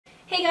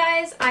Hey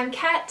guys, I'm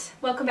Kat.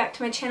 Welcome back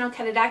to my channel,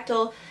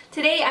 Katadactyl.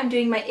 Today I'm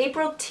doing my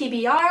April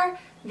TBR,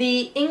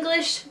 the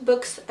English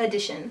Books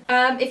edition.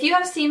 If you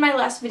have seen my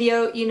last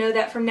video, you know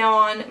that from now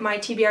on my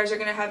TBRs are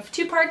going to have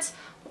two parts.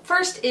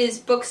 First is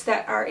books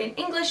that are in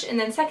English, and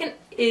then second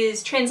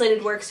is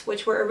translated works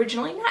which were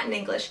originally not in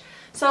English.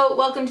 So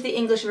welcome to the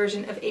English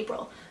version of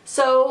April.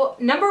 So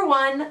number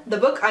one, the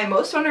book I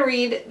most want to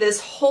read this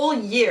whole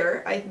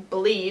year, I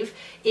believe,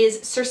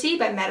 is Circe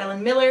by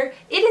Madeline Miller.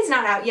 It is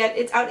not out yet.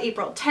 It's out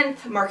April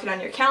 10th. Mark it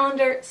on your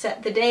calendar,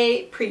 set the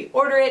day,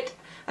 pre-order it.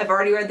 I've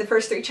already read the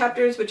first 3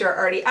 chapters, which are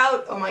already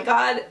out. Oh my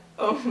god.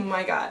 Oh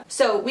my god.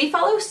 So we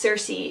follow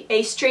Circe,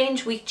 a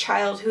strange, weak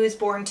child who is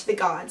born to the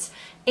gods.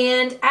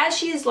 And as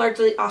she is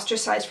largely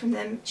ostracized from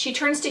them, she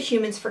turns to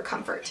humans for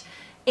comfort.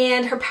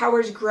 And her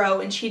powers grow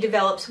and she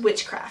develops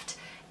witchcraft.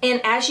 And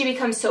as she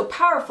becomes so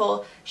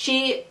powerful,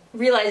 she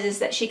realizes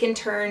that she can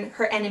turn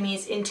her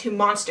enemies into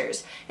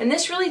monsters. And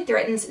this really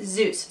threatens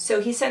Zeus,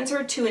 so he sends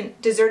her to a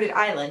deserted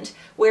island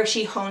where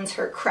she hones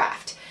her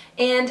craft.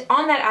 And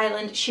on that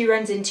island, she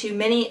runs into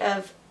many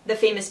of the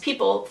famous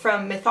people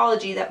from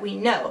mythology that we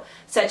know,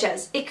 such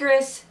as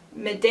Icarus,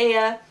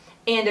 Medea,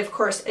 and of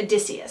course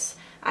Odysseus.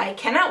 I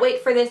cannot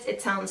wait for this. It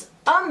sounds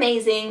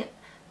amazing.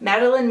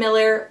 Madeline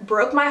Miller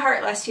broke my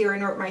heart last year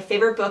and wrote my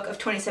favorite book of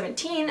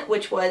 2017,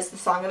 which was The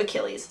Song of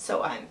Achilles,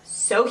 so I'm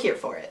so here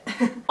for it.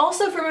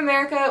 Also from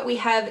America, we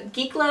have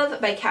Geek Love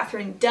by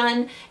Katherine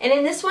Dunn, and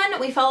in this one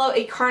we follow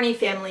a carny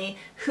family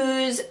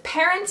whose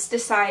parents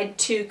decide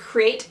to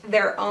create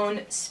their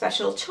own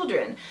special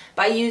children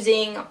by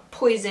using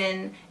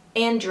poison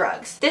and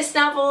drugs. This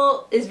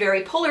novel is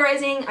very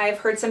polarizing. I've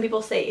heard some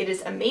people say it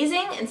is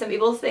amazing and some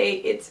people say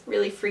it's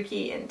really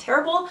freaky and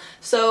terrible.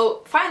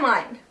 So fine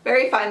line,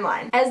 very fine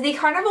line. As the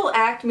Carnival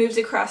Act moves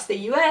across the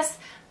US,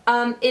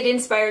 it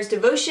inspires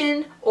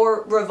devotion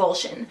or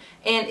revulsion.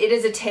 And it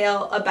is a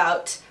tale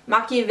about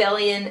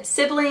Machiavellian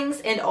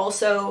siblings and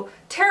also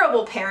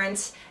terrible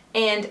parents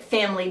and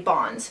family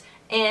bonds.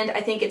 And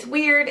I think it's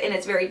weird and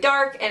it's very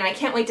dark and I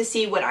can't wait to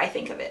see what I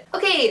think of it.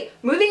 Okay,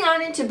 moving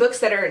on into books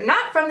that are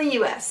not from the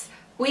US.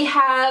 We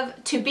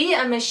have To Be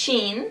a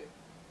Machine,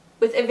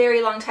 with a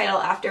very long title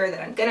after that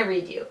I'm gonna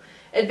read you.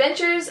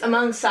 Adventures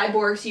among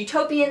cyborgs,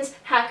 utopians,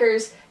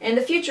 hackers, and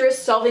the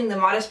futurists solving the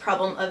modest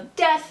problem of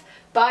death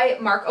by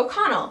Mark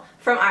O'Connell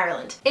from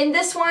Ireland. In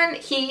this one,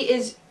 he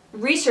is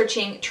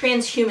researching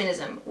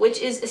transhumanism, which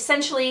is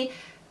essentially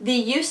the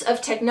use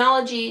of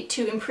technology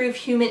to improve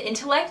human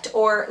intellect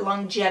or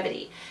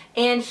longevity.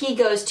 And he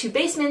goes to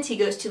basements, he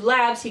goes to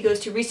labs, he goes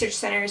to research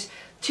centers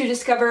to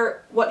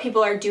discover what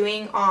people are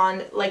doing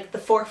on like the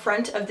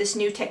forefront of this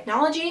new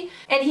technology.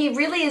 And he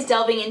really is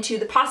delving into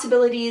the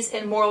possibilities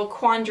and moral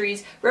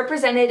quandaries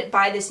represented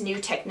by this new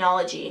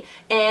technology.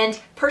 And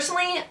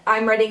personally,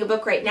 I'm writing a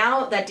book right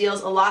now that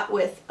deals a lot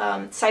with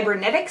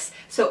cybernetics,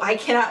 so I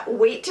cannot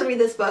wait to read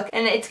this book.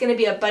 And it's going to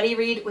be a buddy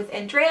read with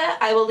Andrea.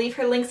 I will leave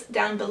her links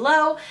down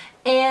below.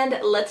 And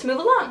let's move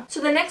along.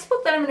 So the next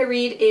book that I'm going to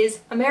read is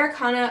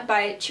Americanah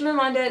by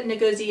Chimamanda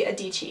Ngozi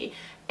Adichie,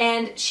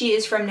 and she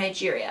is from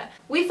Nigeria.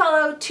 We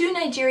follow 2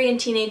 Nigerian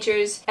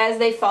teenagers as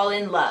they fall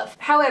in love.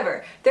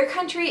 However, their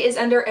country is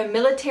under a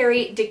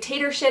military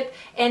dictatorship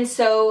and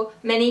so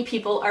many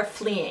people are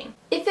fleeing.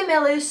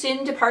 Ifemelu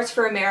soon departs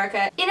for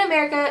America. In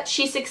America,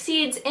 she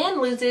succeeds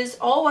and loses,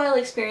 all while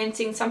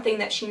experiencing something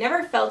that she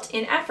never felt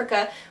in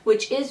Africa,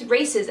 which is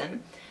racism.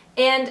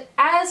 And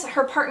as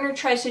her partner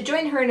tries to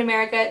join her in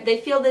America, they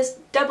feel this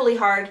doubly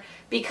hard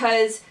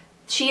because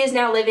she is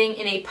now living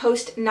in a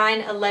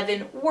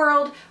post-9/11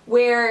 world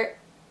where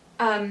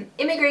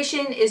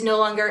immigration is no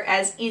longer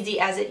as easy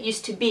as it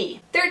used to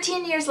be.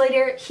 13 years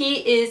later, he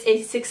is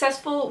a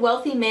successful,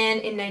 wealthy man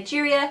in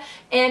Nigeria,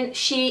 and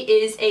she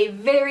is a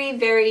very,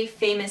 very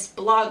famous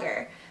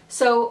blogger.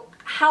 So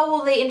how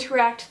will they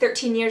interact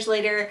 13 years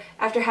later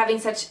after having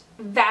such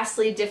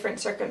vastly different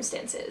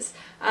circumstances?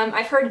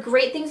 I've heard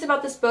great things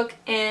about this book,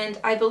 and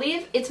I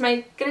believe it's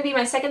going to be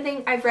my second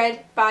thing I've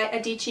read by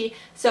Adichie,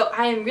 so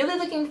I am really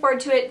looking forward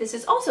to it. This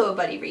is also a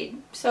buddy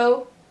read,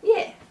 so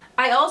yeah.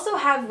 I also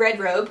have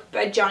redRobe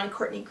by Jon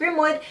Courtenay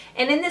Grimwood,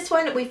 and in this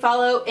one we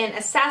follow an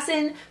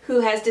assassin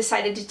who has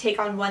decided to take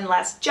on one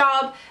last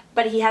job,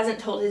 but he hasn't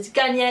told his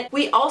gun yet.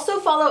 We also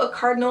follow a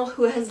cardinal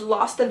who has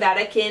lost the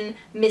Vatican,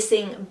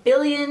 missing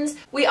billions.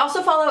 We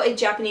also follow a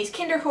Japanese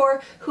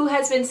kinderwhore who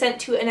has been sent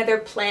to another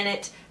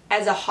planet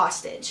as a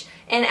hostage.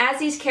 And as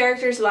these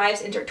characters'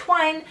 lives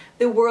intertwine,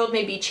 the world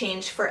may be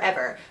changed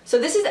forever. So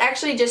this is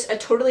actually just a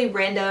totally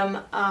random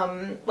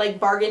like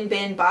bargain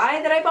bin buy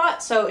that I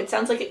bought, so it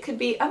sounds like it could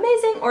be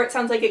amazing or it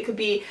sounds like it could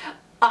be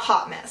a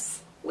hot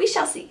mess. We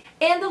shall see.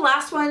 And the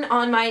last one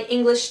on my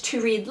English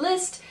to read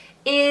list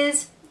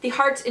is The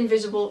Heart's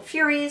Invisible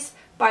Furies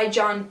by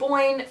John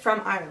Boyne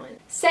from Ireland.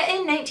 Set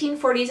in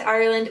 1940s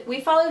Ireland, we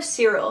follow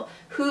Cyril,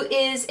 who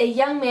is a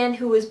young man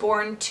who was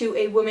born to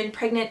a woman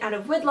pregnant out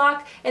of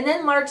wedlock and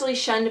then largely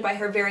shunned by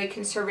her very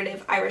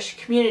conservative Irish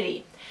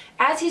community.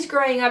 As he's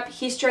growing up,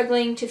 he's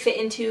struggling to fit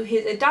into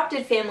his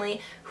adopted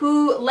family,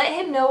 who let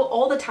him know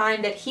all the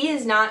time that he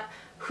is not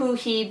who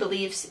he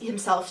believes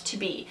himself to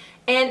be.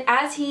 And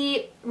as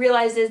he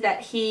realizes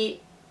that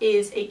he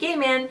is a gay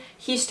man,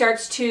 he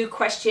starts to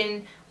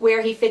question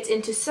where he fits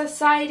into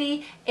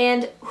society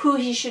and who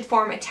he should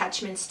form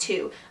attachments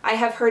to. I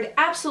have heard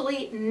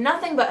absolutely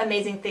nothing but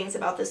amazing things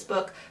about this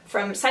book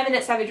from Simon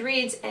at Savage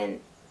Reads and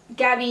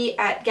Gabby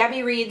at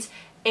Gabby Reads,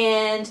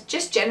 and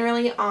just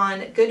generally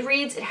on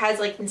Goodreads. It has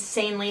like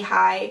insanely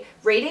high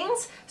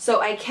ratings,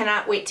 so I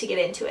cannot wait to get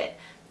into it.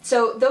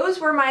 So those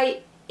were my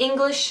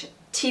English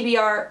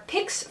TBR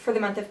picks for the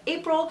month of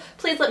April.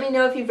 Please let me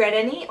know if you've read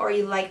any or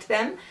you liked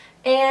them,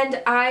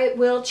 and I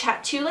will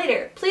chat to you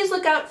later. Please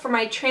look out for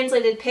my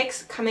translated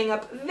picks coming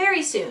up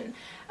very soon.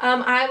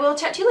 I will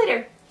chat to you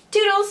later.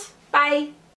 Toodles! Bye!